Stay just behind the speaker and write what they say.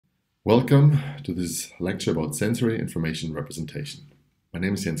Welcome to this lecture about sensory information representation. My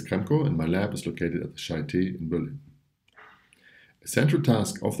name is Jens Kremko and my lab is located at the Charité in Berlin. A central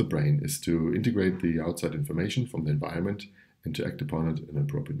task of the brain is to integrate the outside information from the environment and to act upon it in an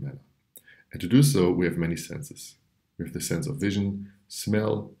appropriate manner. And to do so, we have many senses. We have the sense of vision,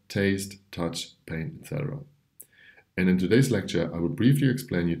 smell, taste, touch, pain, etc. And in today's lecture, I will briefly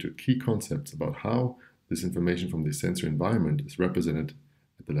explain you two key concepts about how this information from the sensory environment is represented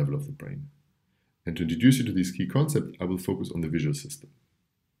at the level of the brain. And to introduce you to these key concepts, I will focus on the visual system.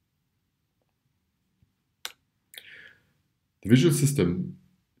 The visual system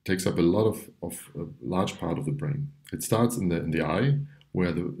takes up a large part of the brain. It starts in the eye,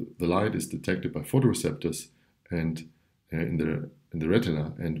 where the light is detected by photoreceptors, and in the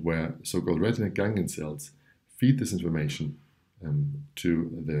retina, and where so-called retinal ganglion cells feed this information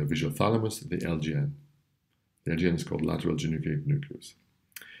to the visual thalamus, the LGN. The LGN is called lateral genucleate nucleus.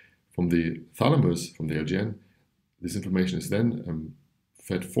 From the thalamus, from the LGN, this information is then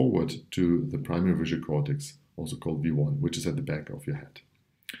fed forward to the primary visual cortex, also called V1, which is at the back of your head.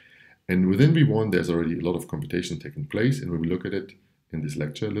 And within V1, there's already a lot of computation taking place, and we will look at it in this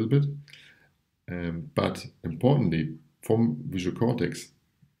lecture a little bit. But importantly, from visual cortex,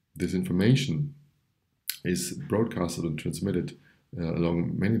 this information is broadcasted and transmitted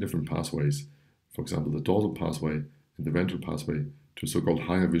along many different pathways. For example, the dorsal pathway and the ventral pathway to so-called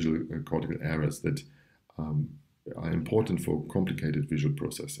higher visual cortical areas that are important for complicated visual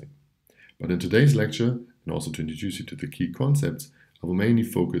processing. But in today's lecture, and also to introduce you to the key concepts, I will mainly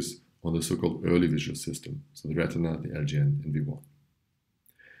focus on the so-called early visual system, so the retina, the LGN, and V1.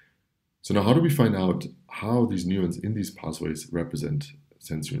 So now how do we find out how these neurons in these pathways represent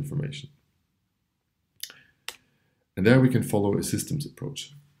sensory information? And there we can follow a systems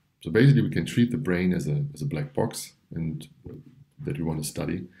approach. So basically we can treat the brain as a black box and that we want to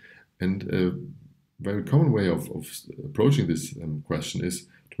study. And a very common way of approaching this question is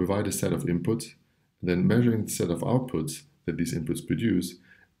to provide a set of inputs, then measuring the set of outputs that these inputs produce.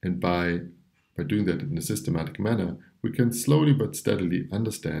 And by doing that in a systematic manner, we can slowly but steadily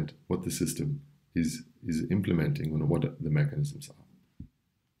understand what the system is implementing and what the mechanisms are.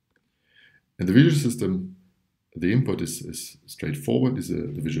 In the visual system, the input is straightforward, is the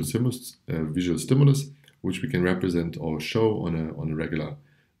visual stimulus, which we can represent or show on a regular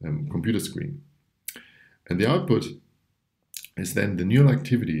computer screen. And the output is then the neural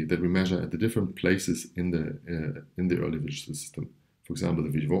activity that we measure at the different places in the early visual system. For example, the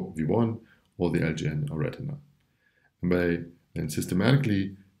V1 or the LGN or retina. And by then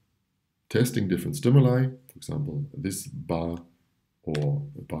systematically testing different stimuli, for example, this bar or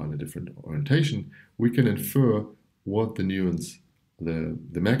a bar in a different orientation, we can infer what the neurons, the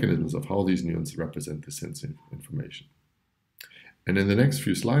mechanisms of how these neurons represent the sensory information. And in the next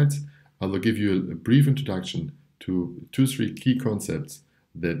few slides, I will give you a brief introduction to 3 key concepts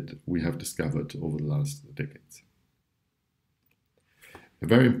that we have discovered over the last decades. A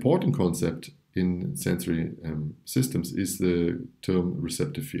very important concept in sensory systems is the term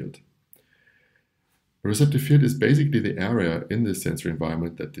receptive field. A receptive field is basically the area in the sensory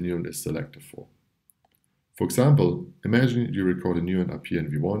environment that the neuron is selective for. For example, imagine you record a neuron up here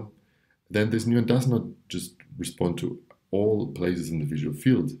in V1, then this neuron does not just respond to all places in the visual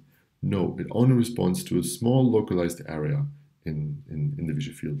field. No, it only responds to a small localized area in the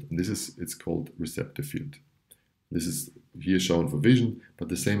visual field. And it's called receptive field. This is here shown for vision, but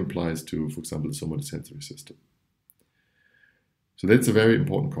the same applies to, for example, the somatosensory system. So that's a very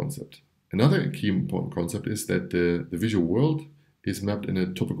important concept. Another key important concept is that the visual world is mapped in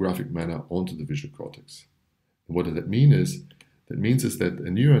a topographic manner onto the visual cortex. And what does that mean is, that means is that a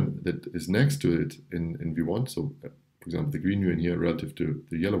neuron that is next to it in V1, so for example the green neuron here relative to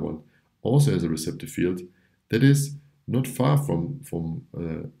the yellow one, also has a receptive field that is not far from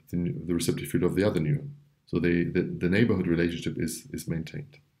the receptive field of the other neuron. So the neighborhood relationship is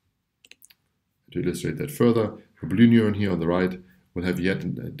maintained. To illustrate that further, the blue neuron here on the right will have yet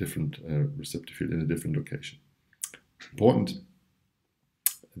a different receptive field in a different location. Important,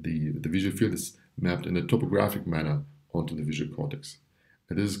 the visual field is mapped in a topographic manner onto the visual cortex.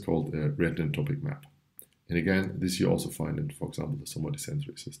 And this is called a retinotopic map. And again, this you also find in, for example, the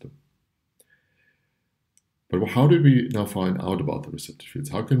somatosensory system. But how did we now find out about the receptive fields?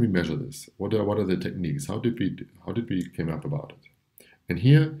 How can we measure this? What are the techniques? How did we came up about it? And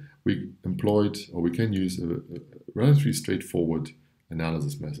here we employed, or we can use a relatively straightforward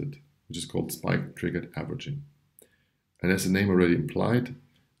analysis method, which is called spike-triggered averaging. And as the name already implied,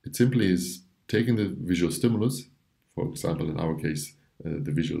 it simply is taking the visual stimulus, for example, in our case,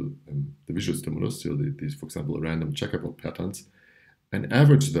 the visual stimulus, so these, for example, random checkerboard patterns, and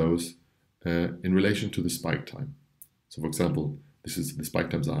average those in relation to the spike time. So for example, this is the spike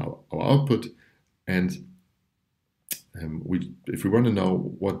times are our output, and if we want to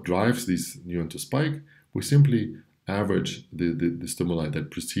know what drives these neurons to spike, we simply average the stimuli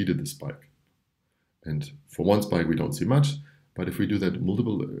that preceded the spike. And for one spike, we don't see much, but if we do that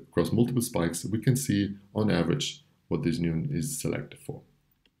across multiple spikes, we can see on average what this neuron is selected for.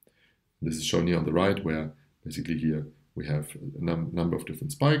 This is shown here on the right, where basically here we have a number of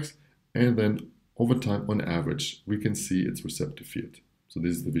different spikes, and then over time, on average, we can see its receptive field. So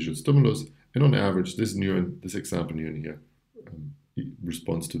this is the visual stimulus, and on average, this neuron, this example neuron here,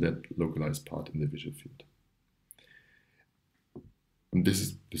 responds to that localized part in the visual field. And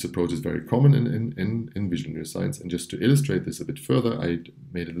this approach is very common in visual neuroscience, and just to illustrate this a bit further, I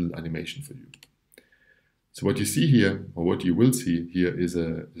made a little animation for you. So what you see here, or what you will see here, is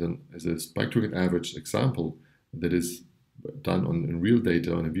a spike triggered average example that is done in real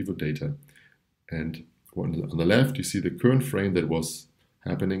data, on in vivo data. And on the left, you see the current frame that was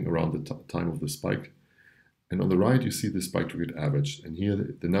happening around the time of the spike. And on the right, you see the spike triggered average. And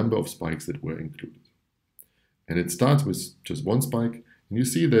here, the number of spikes that were included. And it starts with just one spike. And you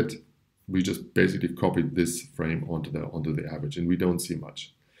see that we just basically copied this frame onto the average, and we don't see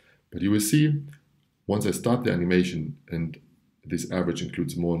much. But you will see, once I start the animation and this average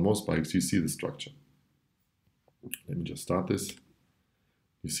includes more and more spikes, you see the structure. Let me just start this.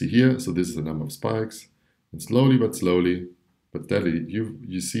 You see here, so this is the number of spikes, and slowly but steadily,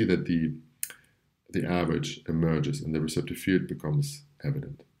 you see that the average emerges and the receptive field becomes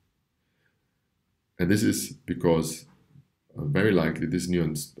evident. And this is because very likely this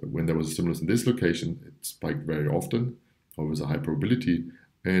neuron, when there was a stimulus in this location, it spiked very often, or with a high probability,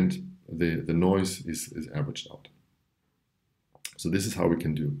 and the noise is averaged out. So this is how we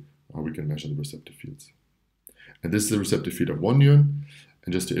can measure the receptive fields. And this is the receptive field of one neuron.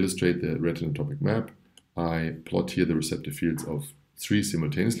 And just to illustrate the retinotopic map, I plot here the receptive fields of 3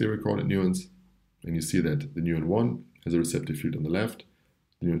 simultaneously recorded neurons. And you see that the neuron 1 has a receptive field on the left,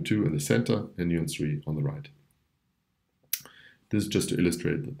 neuron 2 in the center, and neuron 3 on the right. This is just to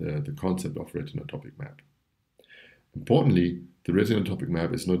illustrate the concept of retinotopic map. Importantly, the retinotopic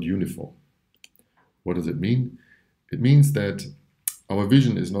map is not uniform. What does it mean? It means that our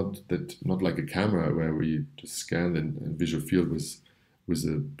vision is not like a camera where we just scan the visual field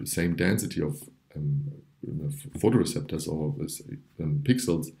with the same density of photoreceptors or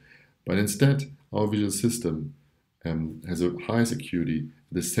pixels, but instead our visual system has a highest acuity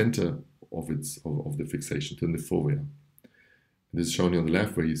at the center of the fixation, in the fovea. This is shown here on the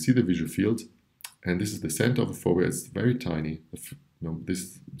left, where you see the visual field, and this is the center of the fovea. It's very tiny. This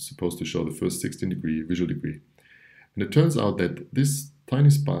is supposed to show the first 16-degree visual degree. And it turns out that this tiny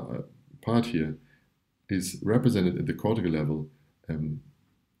part here is represented at the cortical level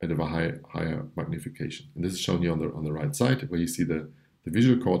at a higher magnification. And this is shown here on the right side, where you see the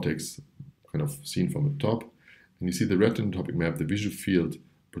visual cortex kind of seen from the top, and you see the retinotopic map, the visual field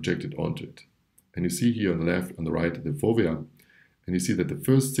projected onto it. And you see here on the left and the right the fovea, and you see that the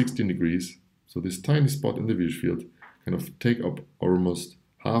first 16 degrees, so this tiny spot in the visual field, kind of take up almost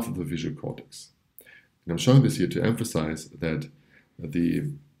half of the visual cortex. And I'm showing this here to emphasize that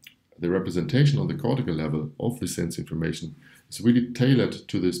the representation on the cortical level of the sense information is really tailored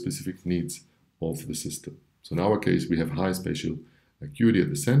to the specific needs of the system. So in our case, we have high spatial acuity at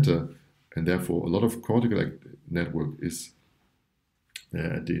the center, and therefore a lot of cortical network is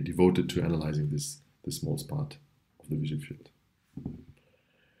devoted to analyzing this small part of the visual field.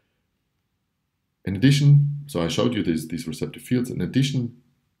 In addition, so I showed you these receptive fields. In addition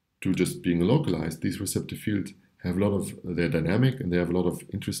to just being localized, these receptive fields have a lot of, they're dynamic and they have a lot of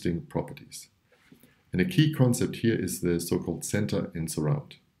interesting properties. And a key concept here is the so-called center and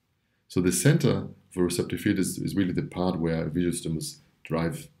surround. So the center of a receptive field is really the part where visual stimulus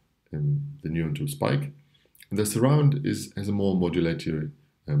drive the neuron to spike. And the surround has a more modulatory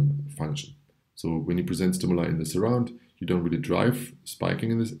function. So when you present stimuli in the surround, you don't really drive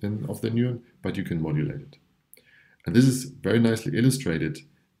spiking of the neuron, but you can modulate it. And this is very nicely illustrated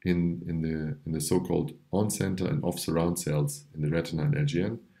in the so-called on-center and off-surround cells in the retina and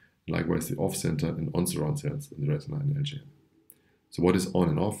LGN, likewise the off-center and on-surround cells in the retina and LGN. So what is on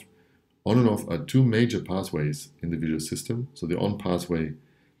and off? On and off are two major pathways in the visual system. So the on pathway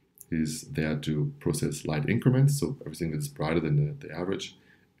is there to process light increments, so everything that's brighter than the average,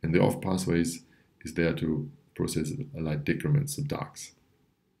 and the off pathways is there to process light decrements, so darks.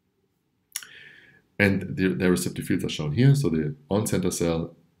 And their receptive fields are shown here. So the on-center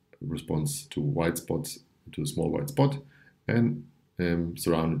cell responds to white spots, to a small white spot, and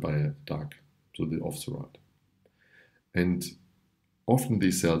surrounded by a dark, so the off-surround. And often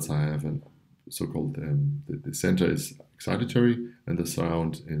these cells have a so-called, the center is excitatory and the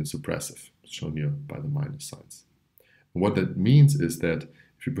surround is suppressive, shown here by the minus signs. And what that means is that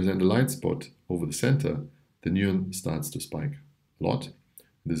if you present a light spot over the center, the neuron starts to spike a lot.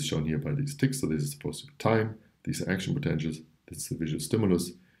 This is shown here by these ticks, so this is supposed to be time, these are action potentials, this is the visual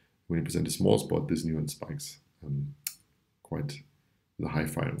stimulus. When you present a small spot, this neuron spikes quite with a high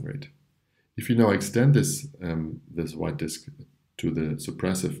firing rate. If you now extend this, this white disk to the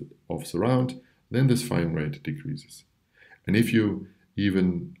suppressive of surround, then this firing rate decreases. And if you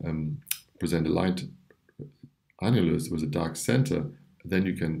even present a light annulus with a dark center, then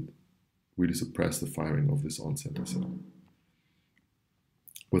you can really suppress the firing of this on-center cell.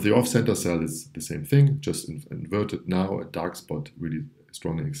 With the off-center cell, it's the same thing, just inverted. Now a dark spot really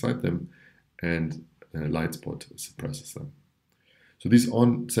strongly excites them, and a light spot suppresses them. So these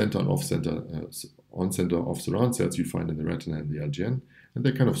on-center and off-center, off-surround cells you find in the retina and the LGN, and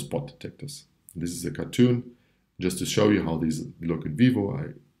they're kind of spot detectors. And this is a cartoon just to show you how these look in vivo.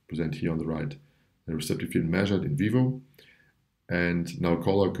 I present here on the right the receptive field measured in vivo, and now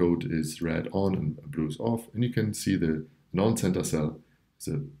color code is red on and blue is off, and you can see the non-center cell is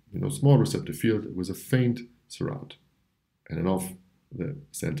a small receptive field with a faint surround, and then off the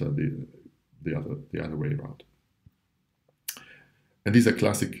center the other way around. And these are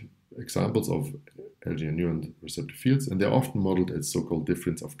classic examples of LGN neuron receptive fields, and they're often modeled as so-called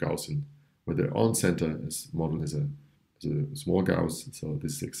difference of Gaussian, where the on-center is modeled as a small Gauss, so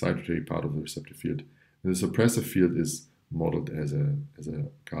this is the excitatory part of the receptive field, and the suppressive field is modeled as a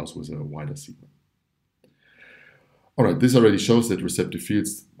Gauss with a wider sigma. All right, this already shows that receptive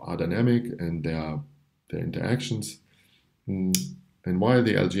fields are dynamic and their interactions. And while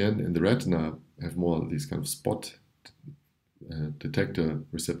the LGN and the retina have more of these kind of spot detector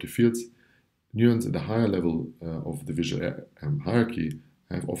receptive fields, neurons at the higher level of the visual hierarchy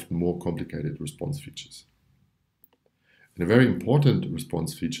have often more complicated response features. And a very important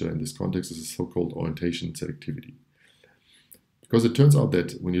response feature in this context is the so-called orientation selectivity. Because it turns out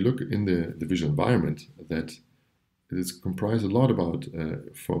that when you look in the visual environment, that it is comprised a lot about,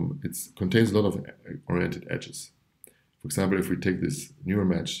 it contains a lot of oriented edges. For example, if we take this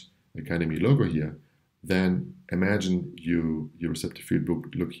Neuromatch Academy logo here, then imagine your receptive field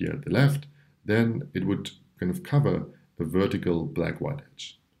would look here at the left, then it would kind of cover a vertical black-white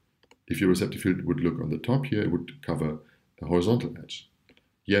edge. If your receptive field would look on the top here, it would cover a horizontal edge.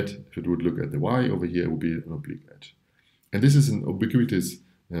 Yet, if it would look at the Y over here, it would be an oblique edge. And this is an ubiquitous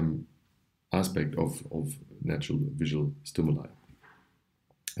aspect of natural visual stimuli.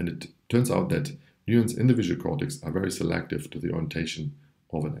 And it turns out that neurons in the visual cortex are very selective to the orientation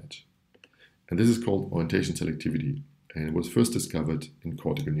of an edge. And this is called orientation selectivity, and it was first discovered in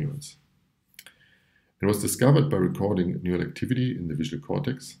cortical neurons. It was discovered by recording neural activity in the visual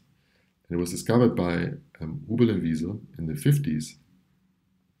cortex, and it was discovered by Hubel and Wiesel in the 50s,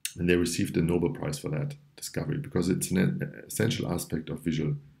 and they received a Nobel Prize for that discovery because it's an essential aspect of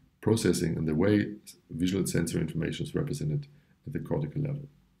visual processing and the way visual sensory information is represented at the cortical level.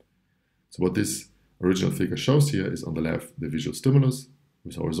 So what this original figure shows here is on the left the visual stimulus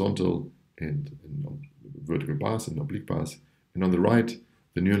with horizontal and vertical bars and oblique bars, and on the right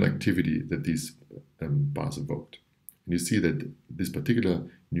the neural activity that these bars evoked. And you see that this particular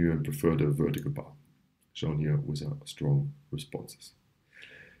neuron preferred a vertical bar, shown here with strong responses.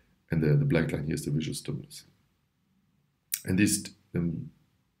 And the black line here is the visual stimulus. And these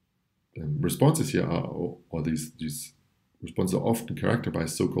responses here are, or these responses are often characterized by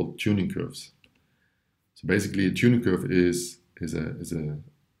so-called tuning curves. So basically, a tuning curve is the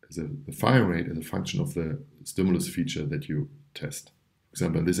firing rate as a function of the stimulus feature that you test. For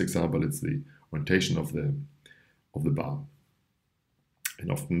example, in this example, it's the orientation of the bar.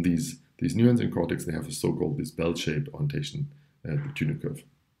 And often these neurons in cortex, they have a so-called this bell-shaped orientation, the tuning curve,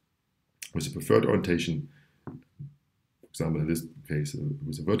 with a preferred orientation, for example, in this case,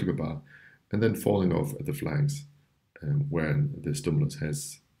 with a vertical bar, and then falling off at the flanks when the stimulus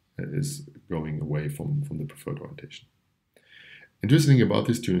is going away from the preferred orientation. Interesting about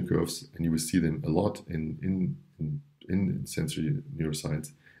these tuning curves, and you will see them a lot in sensory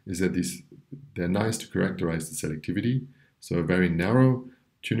neuroscience, is that they're nice to characterize the selectivity. So a very narrow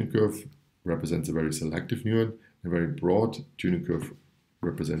tuning curve represents a very selective neuron, a very broad tuning curve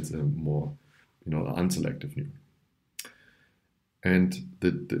represents a more unselective neuron. And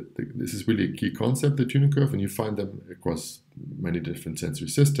this is really a key concept, the tuning curve, and you find them across many different sensory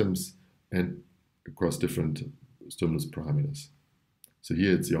systems and across different stimulus parameters. So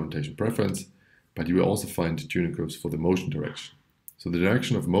here it's the orientation preference, but you will also find tuning curves for the motion direction. So the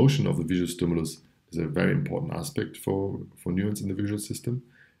direction of motion of the visual stimulus is a very important aspect for neurons in the visual system.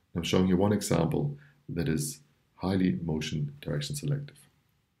 I'm showing you one example that is highly motion direction selective.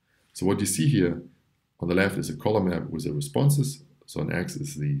 So what you see here on the left is a color map with the responses. So on X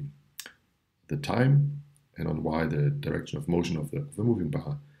is the time, and on Y the direction of motion of the moving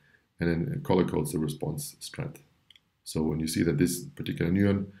bar, and then color codes the response strength. So when you see that this particular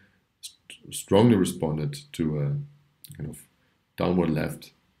neuron strongly responded to a kind of downward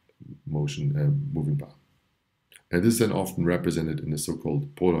left motion moving bar. And this is then often represented in the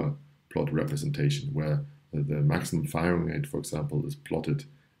so-called polar plot representation, where the maximum firing rate, for example, is plotted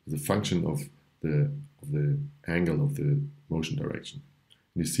as a function of the angle of the motion direction.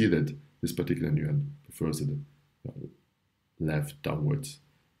 And you see that this particular neuron prefers the left downwards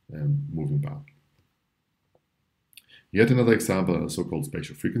moving bar. Yet another example are so-called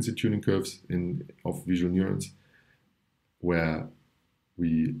spatial frequency tuning curves of visual neurons, where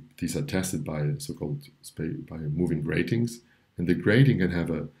these are tested by so-called by moving gratings, and the grating can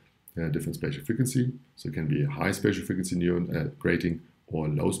have a different spatial frequency. So it can be a high spatial frequency neuron grating or a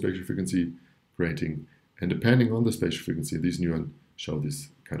low spatial frequency grating, and depending on the spatial frequency, these neurons show this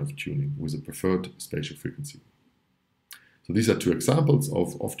kind of tuning with a preferred spatial frequency. So these are two examples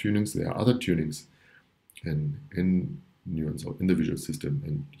of tunings. There are other tunings in neurons or in the visual system,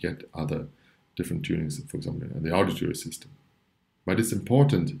 and yet other different tunings, for example, in the auditory system. But it's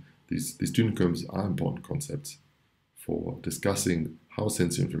important, these tuning curves are important concepts for discussing how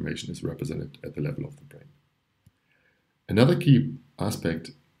sensory information is represented at the level of the brain. Another key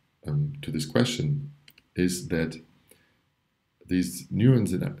aspect to this question is that these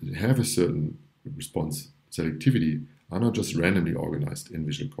neurons that have a certain response selectivity are not just randomly organized in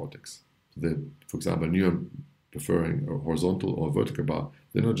visual cortex. For example, a neuron preferring a horizontal or vertical bar,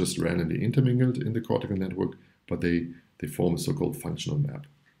 they're not just randomly intermingled in the cortical network, but they form a so-called functional map.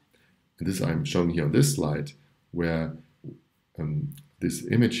 And this I'm showing here on this slide, where this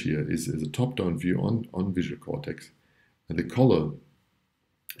image here is a top-down view on visual cortex, and the color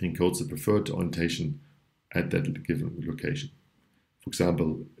encodes the preferred orientation at that given location. For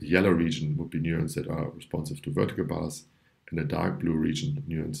example, a yellow region would be neurons that are responsive to vertical bars, and a dark blue region,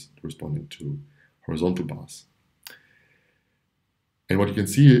 neurons responding to horizontal bars. And what you can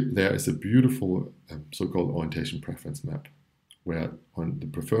see there is a beautiful so-called orientation preference map, where the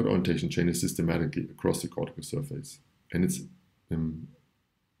preferred orientation changes systematically across the cortical surface. And it's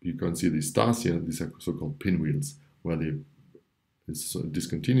you can see these stars here, these are so-called pinwheels, where there's a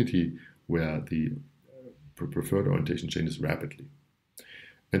discontinuity where the preferred orientation changes rapidly.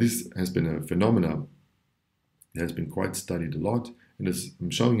 And this has been a phenomenon that has been quite studied a lot, and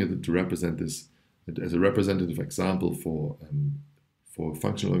I'm showing it to represent this as a representative example for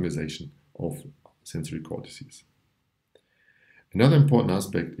functional organization of sensory cortices. Another important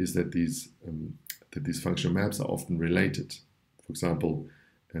aspect is that these functional maps are often related. For example,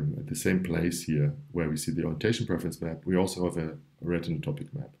 at the same place here where we see the orientation preference map, we also have a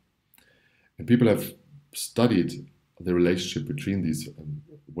retinotopic map. And people have studied the relationship between these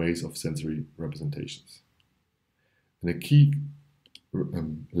ways of sensory representations. And a key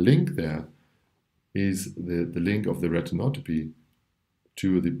link there is the link of the retinotopy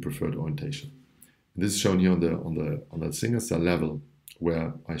to the preferred orientation. And this is shown here on the single cell level,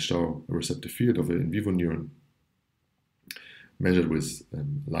 where I show a receptive field of an in vivo neuron measured with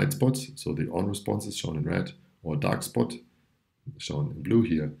light spots, so the on response is shown in red, or a dark spot shown in blue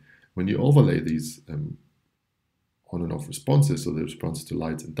here. When you overlay these on and off responses, so the responses to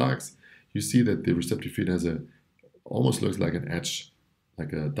lights and darks, you see that the receptive field has almost looks like an edge,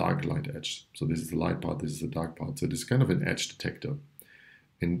 like a dark light edge. So this is the light part, this is the dark part. So this is kind of an edge detector.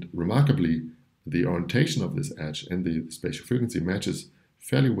 And remarkably, the orientation of this edge and the spatial frequency matches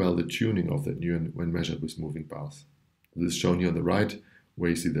fairly well the tuning of that neuron when measured with moving bars. This is shown here on the right, where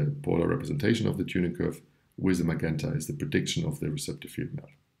you see the polar representation of the tuning curve, with the magenta is the prediction of the receptive field map.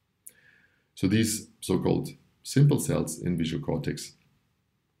 So these so-called simple cells in visual cortex,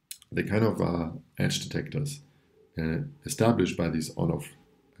 they kind of are edge detectors established by these on-off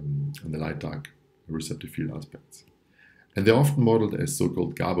and the light-dark receptive field aspects. And they're often modeled as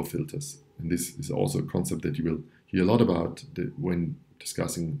so-called Gabo filters. And this is also a concept that you will hear a lot about when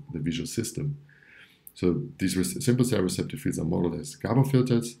discussing the visual system. So these simple cell receptive fields are modeled as Gabo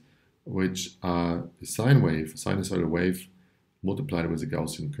filters, which are a sine wave, a sinusoidal wave, multiplied with a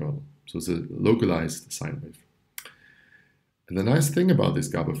Gaussian kernel. So it's a localized sine wave. And the nice thing about these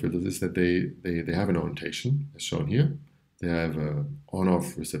Gabo filters is that they have an orientation, as shown here. They have an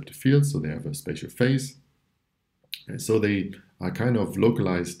on-off receptive field, so they have a spatial phase. And so they are kind of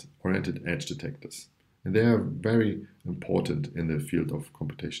localized oriented edge detectors. And they are very important in the field of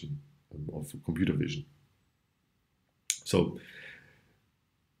computation computer vision. So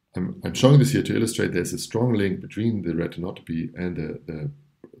I'm showing this here to illustrate there's a strong link between the retinotopy and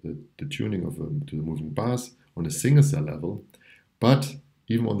the tuning of to the moving bars on a single cell level, but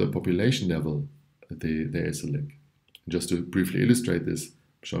even on the population level, there is a link. Just to briefly illustrate this, I'm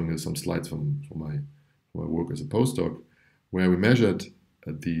showing you some slides from my work as a postdoc, where we measured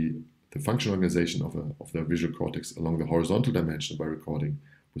the functional organization of the visual cortex along the horizontal dimension by recording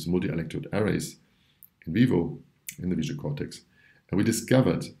with multi-electrode arrays in vivo in the visual cortex. And we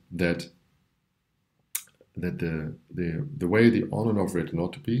discovered that the way the on and off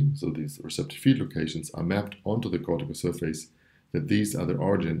retinotopy, so these receptive field locations, are mapped onto the cortical surface, that these are the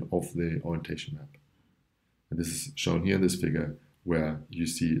origin of the orientation map. And this is shown here in this figure, where you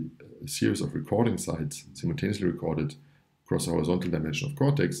see a series of recording sites simultaneously recorded across the horizontal dimension of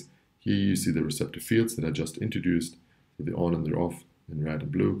cortex. Here you see the receptive fields that I just introduced, the on and the off in red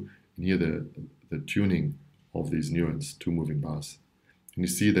and blue, and here the tuning of these neurons to moving bars. And you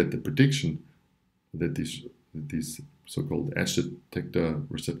see that the prediction that these so-called edge detector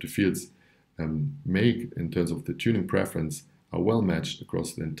receptive fields make in terms of the tuning preference are well matched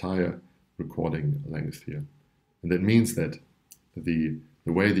across the entire recording length here. And that means that the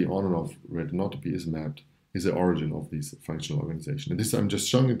way the on and off retinotopy is mapped is the origin of these functional organization. And this, I'm just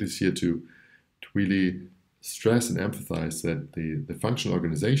showing this here to really stress and emphasize that the functional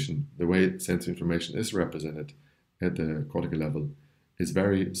organization, the way sensory information is represented at the cortical level, is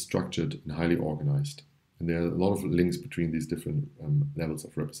very structured and highly organized. And there are a lot of links between these different levels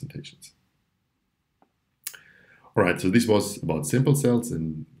of representations. All right, so this was about simple cells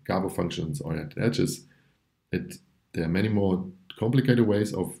and GABA functions oriented edges. There are many more complicated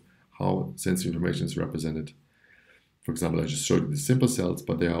ways of how sensory information is represented. For example, I just showed you the simple cells,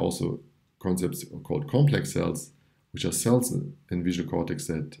 but there are also concepts called complex cells, which are cells in visual cortex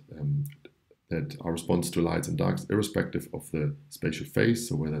that are responsive to lights and darks, irrespective of the spatial phase.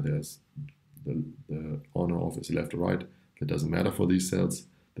 So whether there's the on or off is left or right, that doesn't matter for these cells.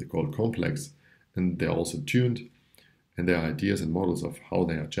 They're called complex, and they're also tuned, and there are ideas and models of how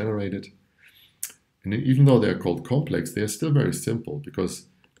they are generated. And even though they're called complex, they are still very simple, because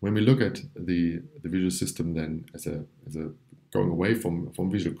when we look at the visual system then as a going away from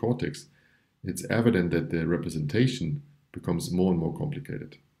visual cortex, it's evident that the representation becomes more and more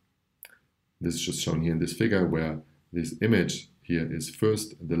complicated. This is just shown here in this figure, where this image here is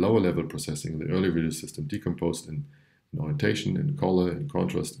first the lower level processing in the early visual system, decomposed in orientation, in color, in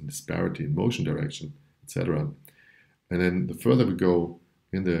contrast, in disparity, in motion direction, etc. And then the further we go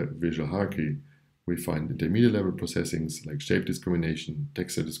in the visual hierarchy, we find intermediate level processings like shape discrimination,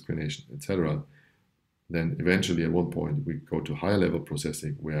 texture discrimination, etc. Then eventually at one point we go to higher level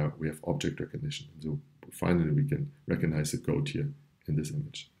processing where we have object recognition. So finally we can recognize the goat here in this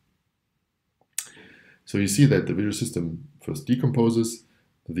image. So you see that the visual system first decomposes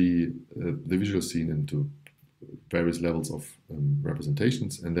the visual scene into various levels of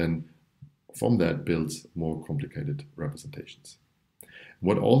representations, and then from that builds more complicated representations.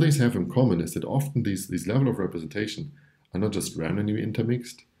 What all these have in common is that often these levels of representation are not just randomly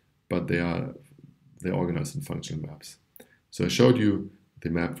intermixed, but they're organized in functional maps. So I showed you the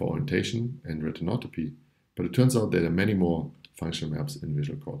map for orientation and retinotopy, but it turns out there are many more functional maps in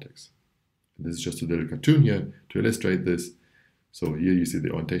visual cortex. And this is just a little cartoon here to illustrate this. So here you see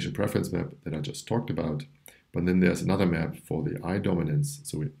the orientation preference map that I just talked about, but then there's another map for the eye dominance.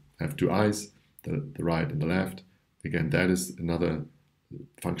 So we have two eyes, the right and the left. Again, that is another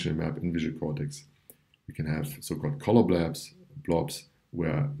functional map in visual cortex. We can have so-called color blobs,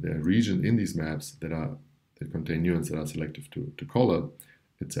 where there are regions in these maps that contain neurons that are selective to color,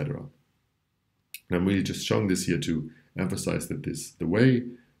 etc. And I'm really just showing this here to emphasize that the way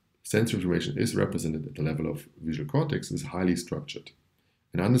sensory information is represented at the level of visual cortex is highly structured.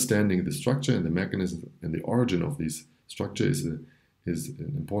 And understanding the structure and the mechanism and the origin of these structure is an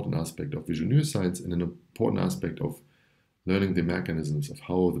important aspect of visual neuroscience, and an important aspect of learning the mechanisms of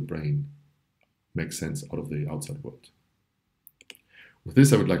how the brain makes sense out of the outside world. With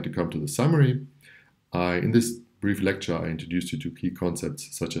this, I would like to come to the summary. In this brief lecture, I introduced you to key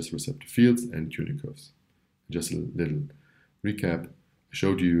concepts such as receptive fields and tuning curves. Just a little recap. I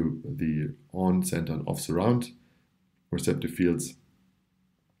showed you the on, center, and off surround receptive fields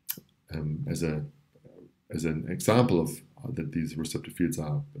as an example of that these receptive fields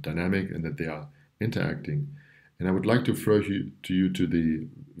are dynamic and that they are interacting. And I would like to refer you to the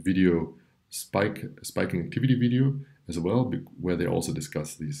video spiking activity video as well, where they also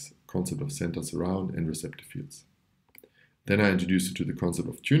discuss these concept of center, surround, and receptive fields. Then I introduced you to the concept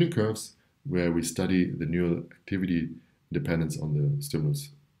of tuning curves, where we study the neural activity dependence on the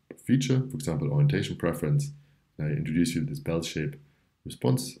stimulus feature, for example, orientation preference. I introduce you to this bell-shaped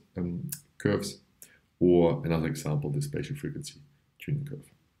response curves, or another example, the spatial frequency tuning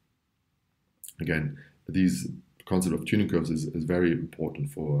curve. Again, these concept of tuning curves is very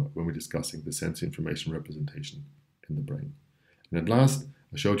important for when we're discussing the sensory information representation in the brain. And at last,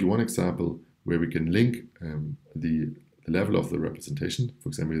 I showed you one example where we can link the level of the representation, for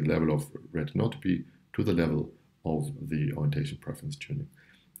example, the level of retinotopy, to the level of the orientation preference tuning.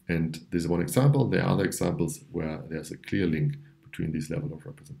 And this is one example. There are other examples where there's a clear link between these level of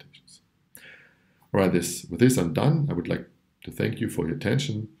representations. All right, with this I'm done. I would like to thank you for your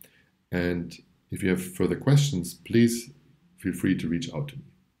attention. And if you have further questions, please feel free to reach out to me.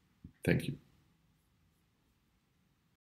 Thank you.